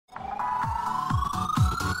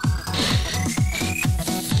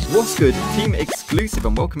What's good, team exclusive,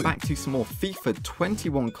 and welcome back to some more FIFA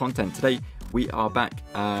 21 content. Today we are back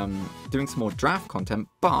doing some more draft content,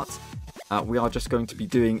 but we are just going to be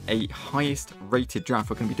doing a highest rated draft.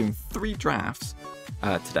 We're going to be doing 3 drafts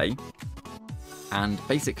today, and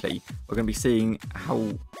basically we're going to be seeing how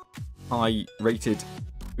high rated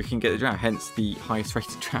we can get the draft, hence the highest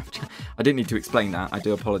rated draft. I didn't need to explain that, I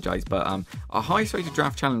do apologise, but our highest rated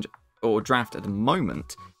draft challenge or draft at the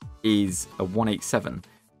moment is a 187.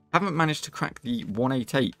 Haven't managed to crack the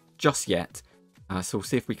 188 just yet, so we'll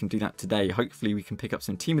see if we can do that today. Hopefully we can pick up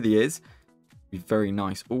some Team of the Years. Be very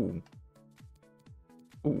nice. Ooh,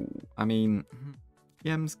 I mean,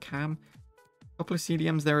 CDMs, Cam, a couple of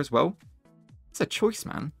CDMs there as well. It's a choice,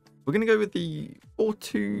 man. We're going to go with the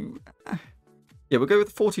 4-2. Yeah, we'll go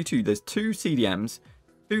with the 4-2-2. There's 2 CDMs,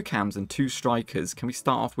 2 Cams, and 2 strikers. Can we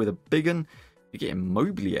start off with a big one? We get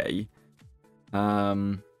Immobilier.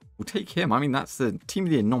 We'll take him. I mean, that's the Team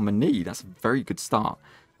of the Year nominee. That's a very good start.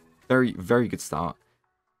 Very, very good start.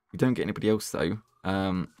 We don't get anybody else, though.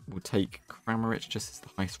 We'll take Kramaric just as the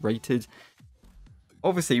highest rated.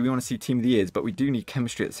 Obviously, we want to see Team of the Years, but we do need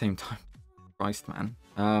chemistry at the same time. Christ, man.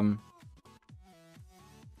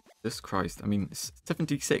 Just Christ. I mean,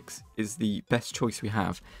 76 is the best choice we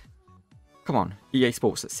have. Come on, EA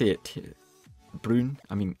Sports, let's see it. Brune.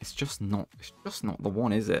 I mean, it's just not the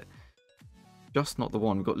one, is it? Just not the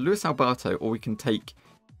one. We've got Luis Alberto, or we can take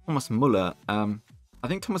Thomas Muller. I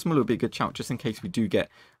think Thomas Muller would be a good shout, just in case we do get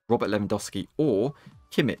Robert Lewandowski, or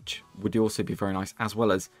Kimmich would also be very nice, as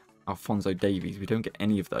well as Alphonso Davies. We don't get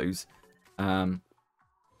any of those. But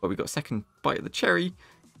we got a second bite of the cherry.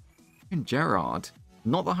 And Gerrard,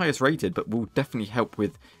 not the highest rated, but will definitely help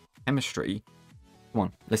with chemistry. Come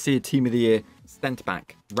on, let's see a Team of the Year centre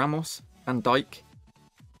back. Ramos, Van Dijk.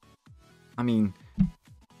 I mean,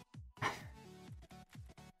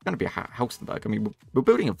 going to be a Hausenberg. I mean, we're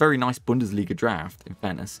building a very nice Bundesliga draft, in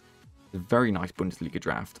fairness. A very nice Bundesliga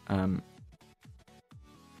draft.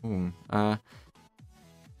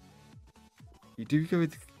 You do go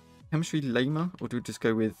with chemistry Lema, or do we just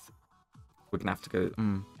go with... We're going to have to go...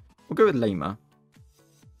 We'll go with Lema.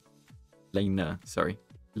 Lena, sorry.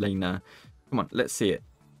 Lena. Come on, let's see it.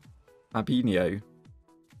 Fabinho.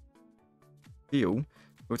 Deal.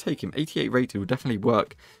 We'll take him. 88 rated will definitely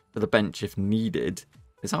work for the bench if needed.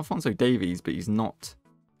 It's Alphonso Davies, but he's not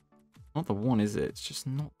the one, is it? It's just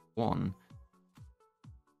not one.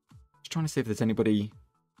 Just trying to see if there's anybody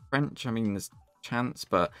French. I mean, there's a chance,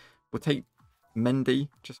 but we'll take Mendy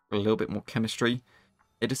just for a little bit more chemistry.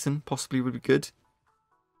 Edison possibly would be good.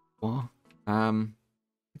 What? Good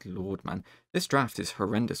lord, man. This draft is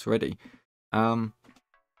horrendous already. French.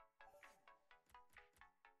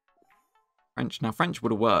 Now, French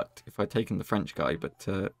would have worked if I'd taken the French guy, but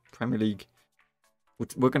Premier League...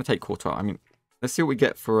 We're going to take Courtois. I mean, let's see what we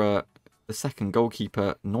get for the second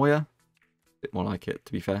goalkeeper, Neuer. A bit more like it,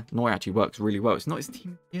 to be fair. Neuer actually works really well. It's not his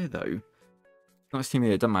team here, though. Not his team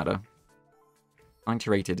here, it doesn't matter. 90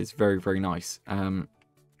 rated is very, very nice.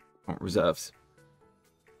 Reserves.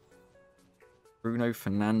 Bruno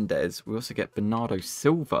Fernandes. We also get Bernardo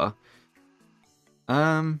Silva.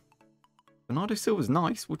 Bernardo Silva's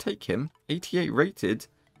nice. We'll take him. 88 rated.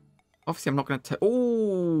 Obviously, I'm not going to take...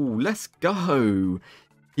 Oh, let's go.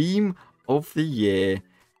 Team of the Year.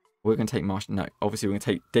 We're going to take Marshall. No, obviously, we're going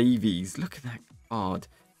to take Davies. Look at that card.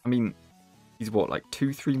 I mean, he's what, like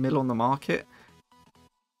 2-3 mil on the market?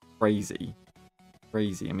 Crazy.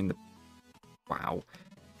 Crazy. I mean, wow.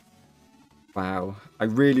 Wow. I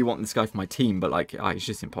really want this guy for my team, but like, it's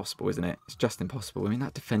just impossible, isn't it? It's just impossible. I mean,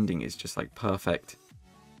 that defending is just like perfect.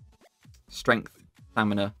 Strength,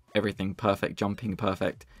 stamina, everything perfect. Jumping,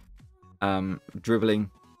 perfect.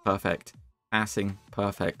 Dribbling, perfect. Passing,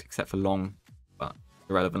 perfect, except for long, but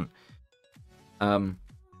irrelevant.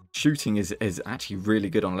 Shooting is actually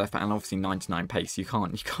really good on the left back, and obviously 99 pace. You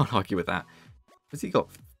can't argue with that. Has he got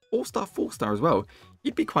 4-star, 4-star as well?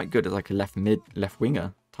 He'd be quite good as like a left mid, left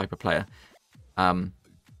winger type of player. Play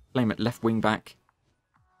him at left wing back.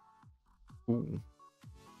 Ooh.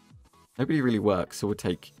 Nobody really works, so we'll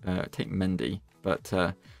take Mendy, but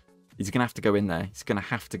he's gonna have to go in there. He's gonna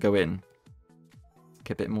have to go in.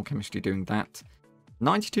 Get a bit more chemistry doing that.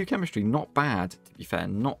 92 chemistry, not bad, to be fair.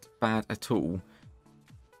 Not bad at all.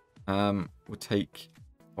 We'll take...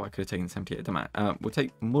 Oh, I could have taken 78, it doesn't matter. We'll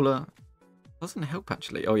take Muller. Doesn't help,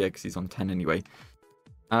 actually. Oh, yeah, because he's on 10 anyway.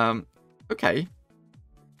 Okay.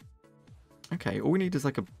 Okay, all we need is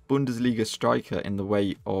like a Bundesliga striker in the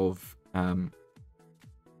way of...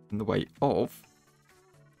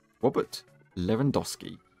 Robert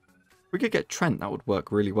Lewandowski. If we could get Trent, that would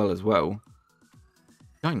work really well as well.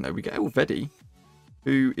 I don't know, we get Elvedi.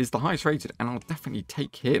 who is the highest rated, and I'll definitely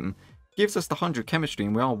take him. Gives us the 100 chemistry,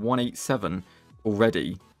 and we are 187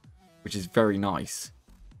 already, which is very nice.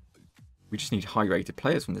 We just need high-rated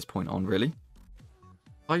players from this point on, really.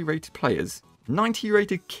 High-rated players.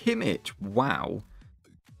 90-rated Kimmich. Wow.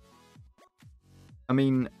 I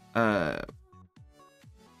mean, gonna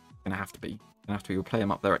have to be. Gonna have to be. We'll play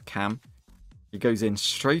him up there at cam. He goes in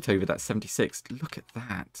straight over that 76. Look at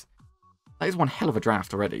that. That is one hell of a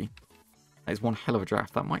draft already. That is one hell of a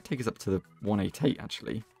draft. That might take us up to the 188,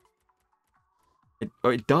 actually.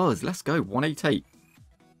 It does. Let's go. 188.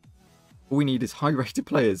 All we need is high-rated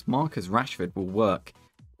players. Marcus Rashford will work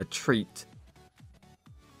a treat.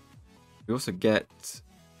 We also get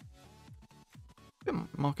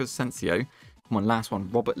Marcus Asensio. Come on, last one.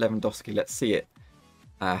 Robert Lewandowski. Let's see it.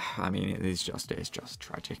 I mean, it's just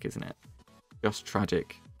tragic, isn't it? Just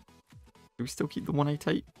tragic. Do we still keep the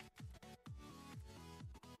 188?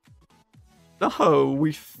 No,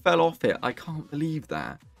 we fell off it. I can't believe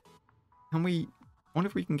that. Can we... I wonder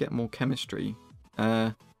if we can get more chemistry.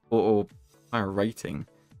 Or higher rating.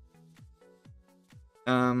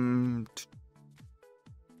 Anybody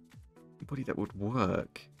that would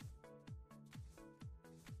work.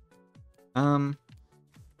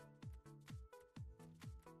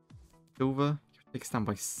 Silver. Take us down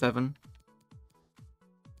by 7.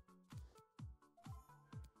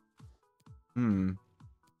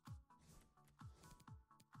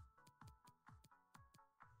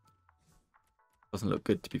 Doesn't look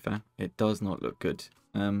good, to be fair. It does not look good.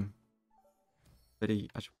 Ready?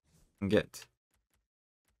 I can get.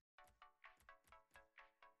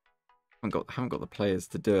 Haven't got the players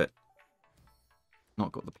to do it.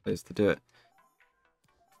 Not got the players to do it.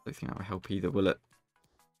 Don't think that will help either, will it?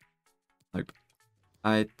 Nope.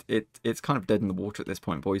 It's kind of dead in the water at this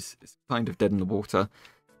point, boys. It's kind of dead in the water.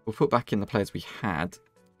 We'll put back in the players we had.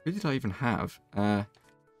 Who did I even have? Lema.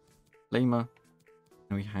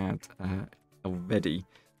 And we had already.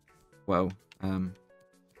 Well,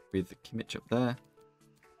 with Kimmich up there.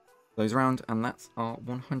 Goes around, and that's our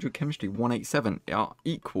 100 chemistry. 187. Our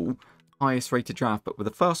equal highest rated draft. But with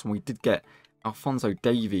the first one, we did get Alphonso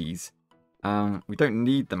Davies. We don't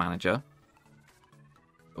need the manager.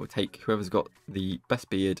 We'll take whoever's got the best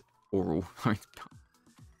beard. Oral.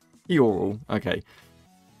 Oral. Okay.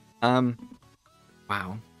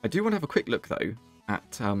 Wow. I do want to have a quick look, though,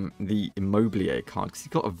 at the Immobilier card. Because he's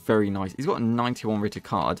got a very nice... He's got a 91 rated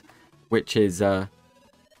card, which is...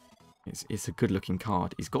 It's a good-looking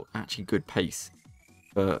card. He's got actually good pace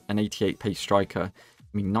for an 88 pace striker.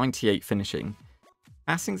 I mean, 98 finishing.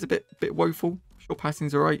 Passing's a bit woeful. Sure,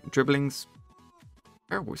 passing's all right. Dribbling's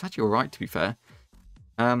terrible. It's actually all right, to be fair.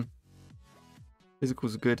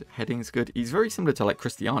 Physicals are good. Heading's good. He's very similar to like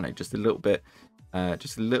Cristiano, just a little bit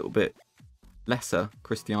lesser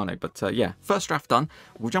Cristiano. But yeah, first draft done.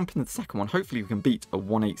 We'll jump into the second one. Hopefully, we can beat a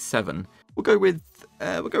 187. We'll go with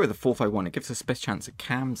a 4-5-1. It gives us best chance at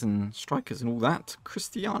cams and strikers and all that.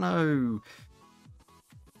 Cristiano.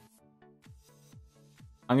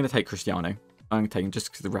 I'm going to take Cristiano. I'm going to take him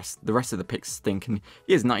just because the rest of the picks stink, and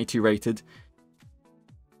he is 92 rated.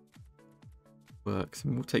 Works.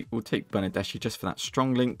 And we'll take Bernadeschi just for that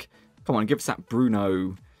strong link. Come on, give us that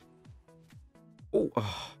Bruno.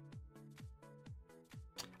 Oh.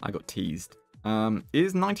 I got teased.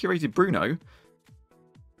 Is 90 rated Bruno?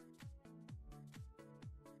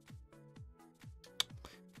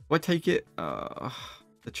 Do I take it? The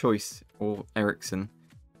choice or Ericsson?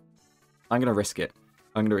 I'm gonna risk it.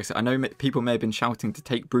 I know people may have been shouting to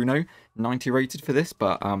take Bruno 90 rated for this,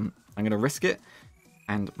 but I'm gonna risk it,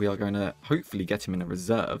 and we are going to hopefully get him in the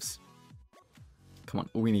reserves. Come on,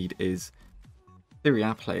 all we need is Serie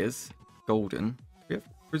A players. Golden. Do we have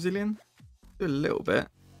Brazilian? Do a little bit. I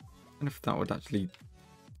don't know if that would actually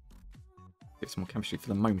give some more chemistry for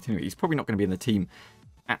the moment. Anyway, he's probably not going to be in the team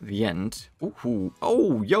at the end. Ooh.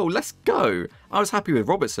 Oh, yo, let's go. I was happy with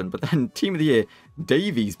Robertson, but then Team of the Year,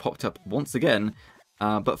 Davies popped up once again.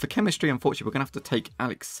 But for chemistry, unfortunately, we're going to have to take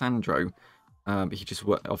Alexandro. But he just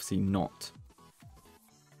worked, obviously not.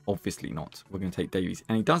 Obviously not. We're going to take Davies.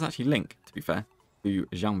 And he does actually link, to be fair, to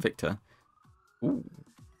Jean-Victor. Ooh.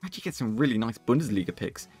 Actually get some really nice Bundesliga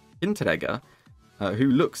picks. Hinteregger, who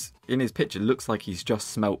looks, in his picture, looks like he's just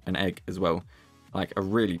smelt an egg as well. Like a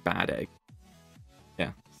really bad egg.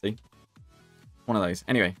 Yeah, see? One of those.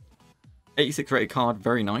 Anyway, 86 rated card,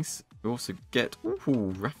 very nice. We also get,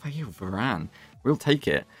 ooh, Raphael Varane. We'll take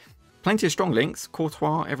it. Plenty of strong links,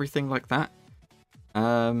 Courtois, everything like that.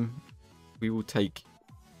 We will take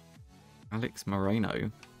Alex Moreno.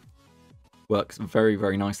 Works very,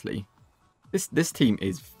 very nicely. This team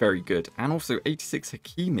is very good. And also 86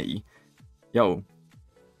 Hakimi. Yo,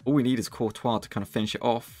 All we need is Courtois to kind of finish it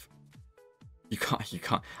off. You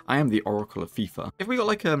can't. I am the Oracle of FIFA. If we got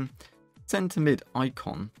like a centre mid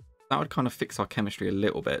icon, that would kind of fix our chemistry a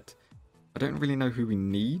little bit. I don't really know who we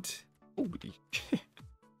need. Holy shit.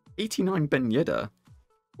 89 Ben Yedder.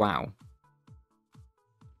 Wow.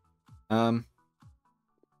 Who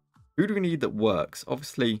do we need that works?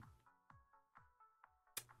 Obviously,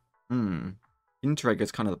 Interreg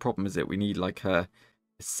is kind of the problem, is it? We need like a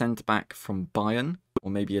centre back from Bayern, or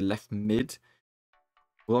maybe a left mid.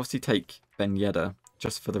 We'll obviously take Ben Yedder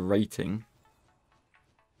just for the rating.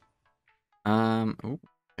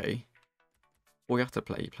 Okay. All you have to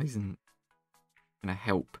play. He plays in. Gonna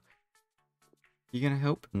help. You gonna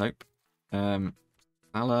help? Nope.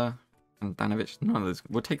 Salah and Danovic. None of those.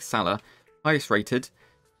 We'll take Salah. Highest rated.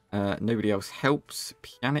 Nobody else helps.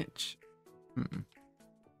 Pjanic.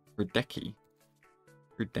 Rudecki.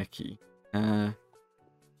 I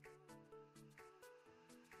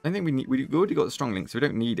don't think we need. We already got the strong link, so we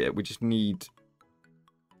don't need it. We just need.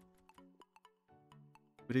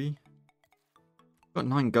 Would he? Got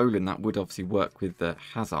 9 Golan. That would obviously work with the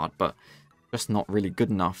Hazard, but just not really good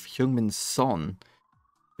enough. Heung-min Son.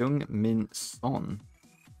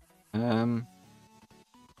 I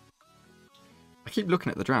keep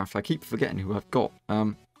looking at the draft. I keep forgetting who I've got.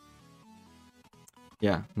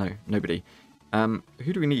 Yeah, no, nobody.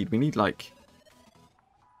 Who do we need? We need like.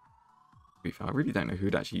 I really don't know who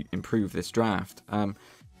would actually improve this draft.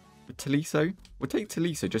 Tolisso. We'll take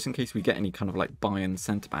Tolisso just in case we get any kind of like Bayern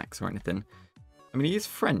centre backs or anything. I mean, he is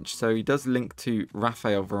French, so he does link to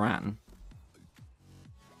Raphael Varane.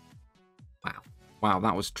 Wow. Wow,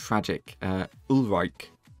 that was tragic. Ulreich.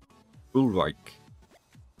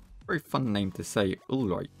 Very fun name to say,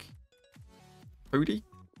 Ulreich. Cody?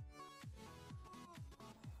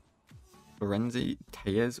 Lorenzi,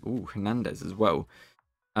 Tellez, ooh, Hernandez as well.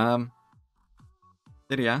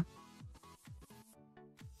 Lydia.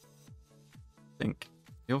 I think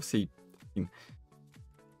you obviously. The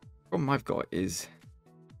problem I've got is.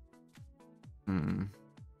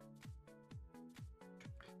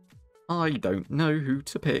 I don't know who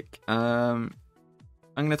to pick. I'm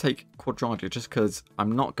going to take Quadrado just because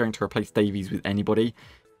I'm not going to replace Davies with anybody.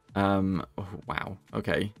 Oh, wow.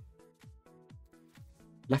 Okay.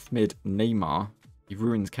 Left mid, Neymar. He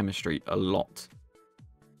ruins chemistry a lot.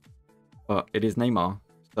 But it is Neymar,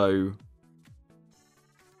 so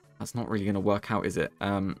that's not really going to work out, is it?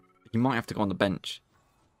 He might have to go on the bench.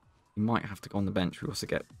 We also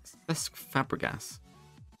get Cesc Fabregas.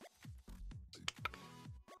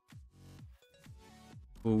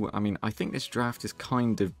 Oh, I mean, I think this draft is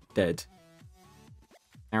kind of dead.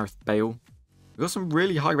 Gareth Bale. We've got some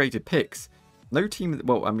really high-rated picks. No team...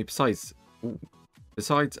 Well, I mean, besides... I'm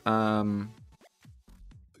gonna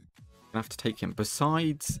have to take him.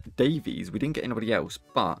 Besides Davies, we didn't get anybody else,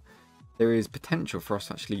 but there is potential for us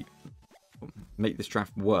to actually make this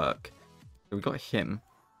draft work. So we got him.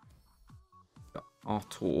 Got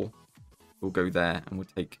Artur. We'll go there and we'll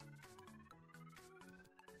take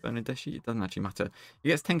Bernadeschi. It doesn't actually matter. He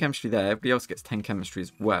gets 10 chemistry there. Everybody else gets 10 chemistry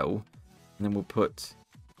as well. And then we'll put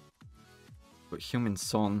Heung-min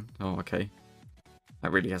Son. Oh, okay.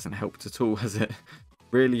 That really hasn't helped at all, has it?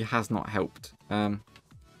 Really has not helped.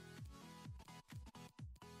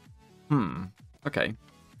 Okay.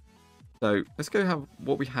 So let's go have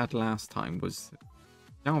what we had last time was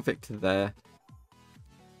João Victor there.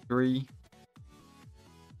 3.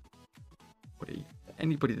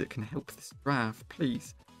 Anybody that can help this draft,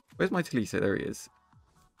 please. Where's my Tolisso? There he is.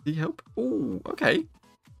 Did he help? Oh, okay.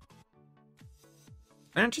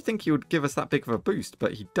 I don't actually think he would give us that big of a boost,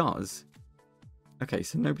 but he does. Okay,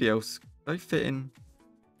 so nobody else. Could I fit in?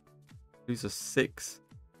 Who's a 6?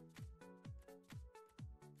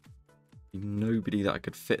 Nobody that I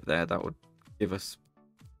could fit there that would give us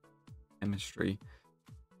chemistry.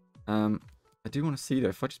 I do want to see though,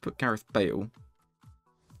 if I just put Gareth Bale,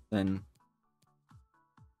 then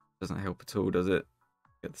doesn't help at all, does it?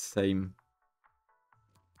 Get the same.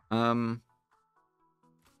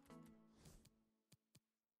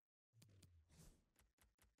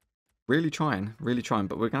 Really trying,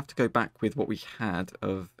 but we're gonna have to go back with what we had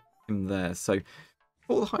of him there. So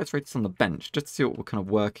all the highest rated on the bench, just to see what we're kind of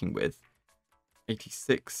working with.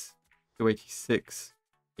 86, 286,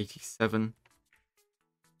 87,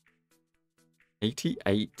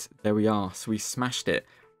 88. There we are. So we smashed it.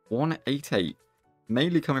 188,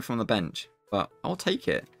 mainly coming from the bench, but I'll take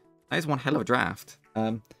it. That is one hell of a draft.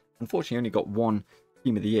 Unfortunately, only got one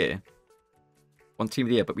team of the year.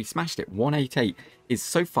 But we smashed it. 188 is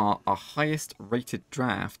so far our highest rated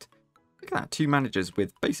draft. Look at that. 2 managers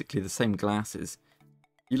with basically the same glasses.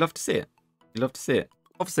 You love to see it.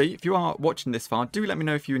 obviously, if you are watching this far, do let me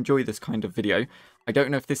know if you enjoy this kind of video. I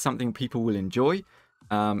don't know if this is something people will enjoy.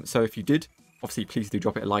 So if you did, obviously, please do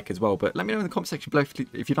drop it a like as well. But let me know in the comment section below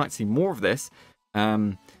if you'd like to see more of this.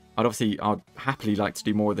 I'd happily like to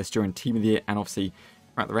do more of this during Team of the Year and obviously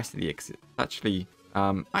throughout the rest of the year. Because it's actually,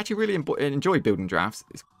 I actually really enjoy building drafts.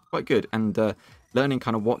 It's quite good. And learning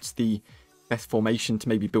kind of what's the best formation to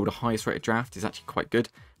maybe build a highest rated draft is actually quite good.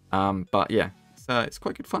 But yeah, it's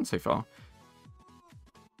quite good fun so far.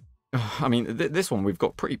 I mean, this one we've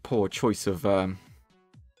got pretty poor choice of a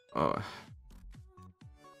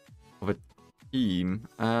team.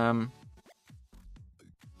 Trying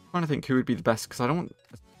to think who would be the best because I don't want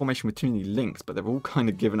a formation with too many links, but they've all kind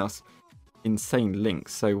of given us insane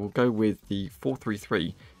links. So we'll go with the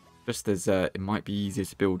 4-3-3, just as it might be easier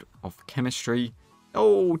to build off chemistry.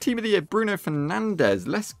 Oh, Team of the Year, Bruno Fernandes.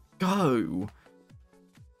 Let's go.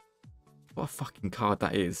 What a fucking card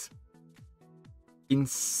that is.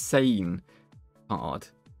 Insane card.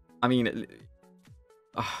 I mean,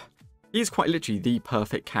 he's quite literally the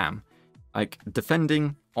perfect cam. Like,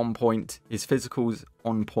 defending on point, his physicals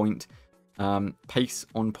on point, pace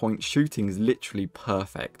on point, shooting is literally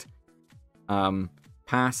perfect.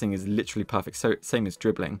 Passing is literally perfect, so same as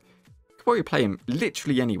dribbling. You could probably play him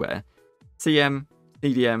literally anywhere. CM,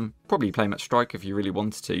 CDM, probably play him at striker if you really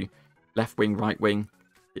wanted to. Left wing, right wing.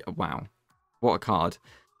 Yeah, wow. What a card.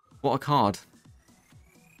 What a card.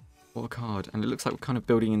 What a card. And it looks like we're kind of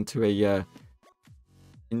building into a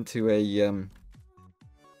Premier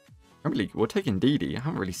League. We're taking Didi. I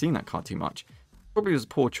haven't really seen that card too much. Probably was a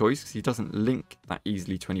poor choice because he doesn't link that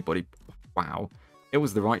easily to anybody. Wow. It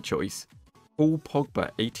was the right choice. Paul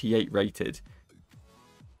Pogba, 88 rated.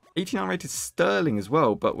 89 rated Sterling as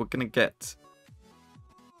well, but we're going to get...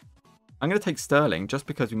 I'm going to take Sterling just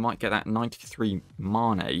because we might get that 93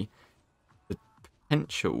 Mane. The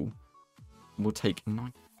potential will take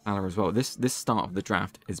 90 Salah as well. This start of the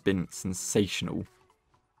draft has been sensational.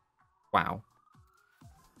 Wow.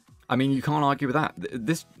 I mean, you can't argue with that.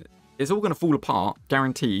 This is all going to fall apart,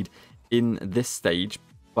 guaranteed, in this stage.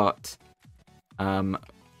 But,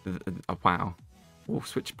 wow. We'll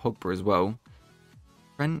switch Pogba as well.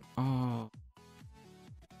 Trent, oh.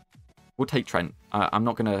 We'll take Trent. I'm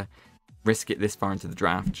not going to risk it this far into the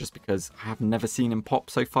draft just because I have never seen him pop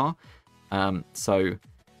so far. So,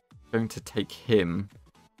 going to take him.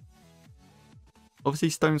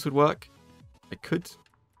 Obviously, Stones would work. I could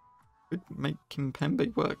make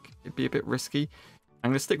Kimpembe work. It'd be a bit risky.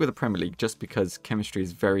 I'm going to stick with the Premier League just because chemistry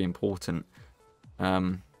is very important.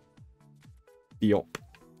 Diop.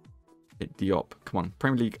 Diop. Come on.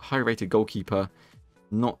 Premier League high-rated goalkeeper.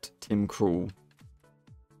 Not Tim Krul.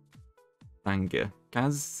 Gazinger.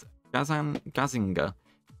 Gazinger.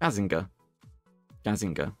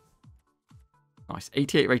 Nice.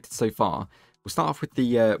 88 rated so far. We'll start off with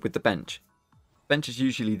the bench. Bench is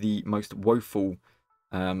usually the most woeful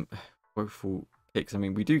picks. I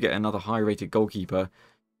mean, we do get another high-rated goalkeeper.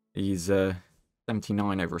 He's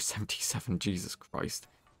 79 over a 77. Jesus Christ.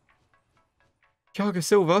 Thiago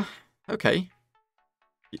Silva. Okay.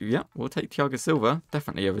 Yeah, we'll take Thiago Silva.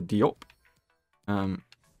 Definitely over Diop. Who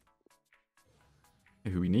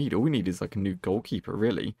we need? All we need is like a new goalkeeper,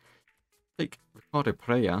 really. Take Ricardo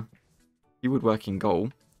Pereira. He would work in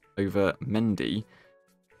goal over Mendy.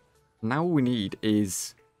 Now all we need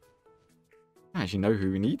is... I don't actually know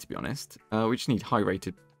who we need, to be honest. We just need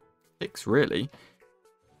high-rated picks, really.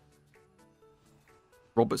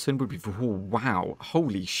 Robertson would be... Oh, wow.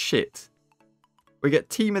 Holy shit. We get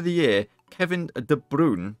Team of the Year, Kevin De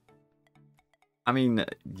Bruyne. I mean,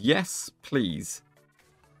 yes, please.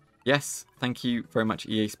 Yes, thank you very much,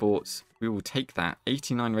 EA Sports. We will take that.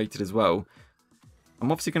 89 rated as well.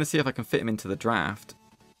 I'm obviously going to see if I can fit him into the draft.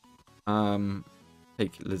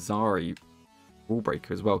 Take Lazari, rule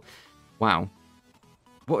breaker as well. Wow.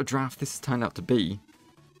 What a draft this has turned out to be.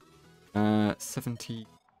 70...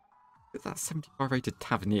 That 75 rated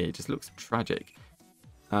Tavernier just looks tragic.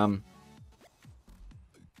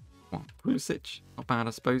 Pulisic, not bad,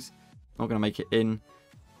 I suppose. Not going to make it in.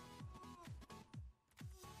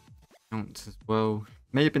 Counts as well.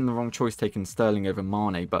 May have been the wrong choice taking Sterling over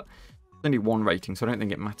Mane, but it's only one rating, so I don't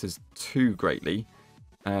think it matters too greatly.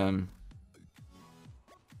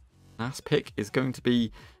 Last pick is going to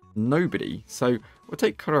be nobody. So we'll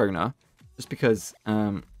take Corona, just because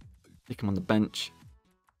pick him on the bench.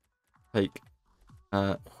 Take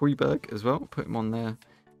Højbjerg as well, put him on there.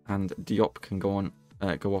 And Diop can go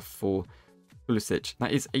off for Pulisic.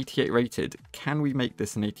 That is 88 rated. Can we make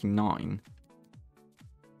this an 89?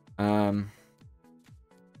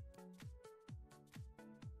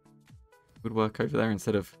 Would work over there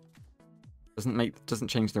instead of... Doesn't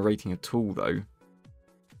change the rating at all though.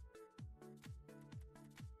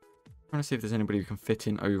 trying to see if there's anybody who can fit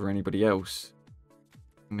in over anybody else.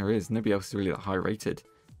 And there is. Nobody else is really that high rated.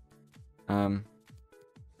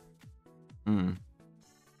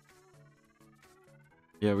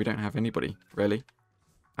 Yeah, we don't have anybody, really.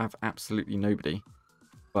 I have absolutely nobody.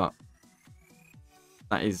 But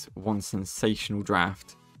that is one sensational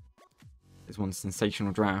draft. It's one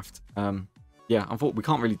sensational draft. Yeah, unfortunately, we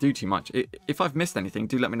can't really do too much. If I've missed anything,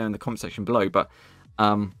 do let me know in the comment section below. But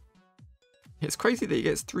it's crazy that he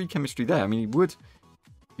gets 3 chemistry there. I mean,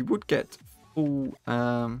 he would get full.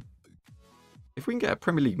 If we can get a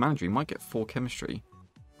Premier League manager, he might get 4 chemistry.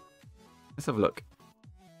 Let's have a look.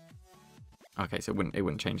 Okay, so it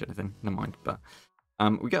wouldn't change anything. Never mind. But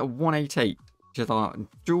we get a 188, which is our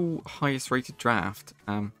dual highest rated draft.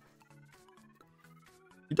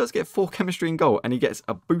 He does get 4 chemistry in goal, and he gets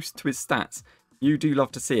a boost to his stats. You do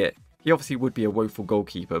love to see it. He obviously would be a woeful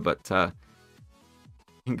goalkeeper, but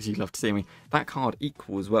things you love to see. I mean, that card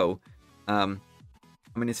equal as well. I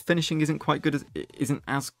mean, his finishing isn't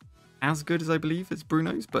as good as I believe as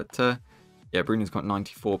Bruno's, but yeah, Bruno's got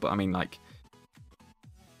 94. But I mean, like,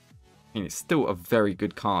 it's still a very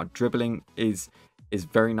good card. Dribbling is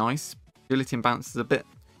very nice. Agility and balance is a bit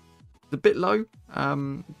low,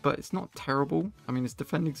 but it's not terrible. I mean, his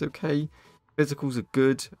defending's okay. Physicals are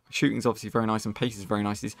good. Shooting's obviously very nice, and pace is very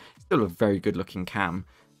nice. He's still a very good looking cam.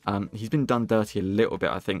 He's been done dirty a little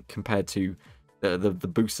bit, I think, compared to the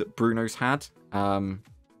boost that Bruno's had.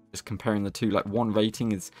 Just comparing the two, like,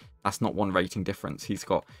 that's not one rating difference. He's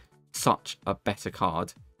got such a better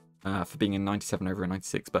card for being a 97 over a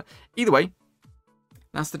 96. But either way,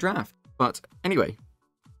 that's the draft. But anyway,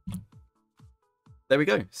 there we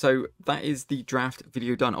go. So that is the draft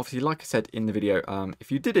video done. Obviously, like I said in the video,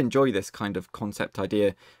 if you did enjoy this kind of concept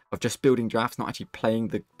idea of just building drafts, not actually playing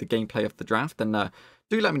the gameplay of the draft, then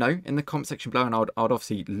do let me know in the comment section below, and I'd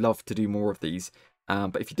obviously love to do more of these.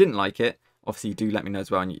 But if you didn't like it, obviously do let me know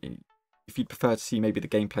as well. And if you'd prefer to see maybe the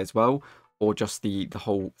gameplay as well, or just the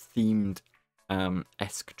whole themed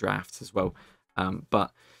esque drafts as well.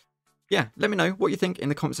 But yeah, let me know what you think in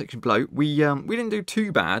the comment section below. We didn't do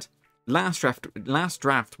too bad. Last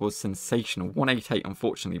draft was sensational. 188,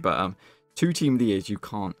 unfortunately, but 2 team of the years, you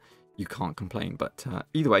can't complain. But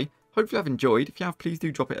either way, hopefully I've enjoyed. If you have, please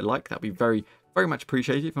do drop it a like. That'd be very, very much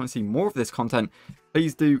appreciated. If you want to see more of this content,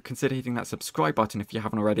 please do consider hitting that subscribe button if you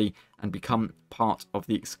haven't already, and become part of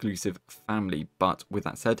the exclusive family. But with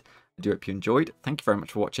that said, I do hope you enjoyed. Thank you very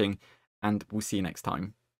much for watching, and we'll see you next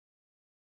time.